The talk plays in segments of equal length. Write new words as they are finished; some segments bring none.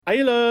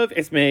Hey love,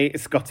 it's me,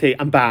 it's Scotty,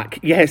 I'm back.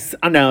 Yes,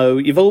 I know,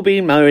 you've all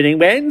been moaning,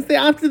 when's the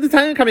After the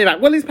Tone coming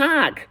back? Well, it's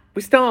back.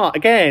 We start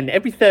again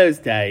every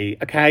Thursday,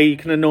 okay? You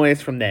can annoy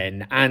us from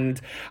then. And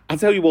I'll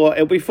tell you what,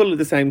 it'll be full of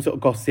the same sort of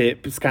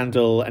gossip,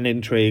 scandal and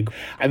intrigue.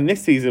 And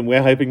this season,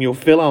 we're hoping you'll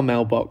fill our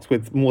mailbox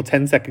with more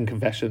 10-second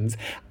confessions.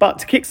 But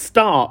to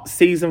kickstart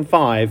season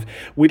 5,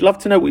 we'd love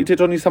to know what you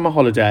did on your summer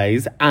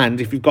holidays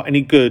and if you've got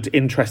any good,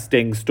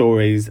 interesting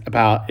stories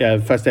about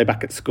first day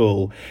back at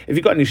school. If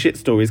you've got any shit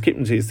stories, keep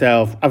them to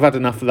yourself. I've had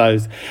enough of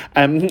those.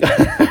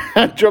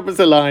 Drop us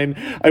a line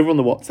over on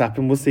the WhatsApp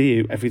and we'll see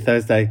you every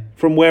Thursday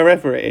from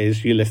wherever it is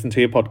you listen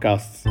to your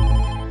podcasts.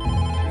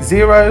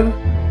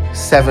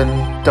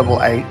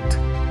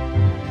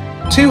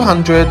 0788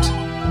 200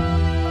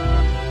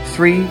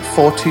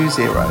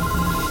 3420.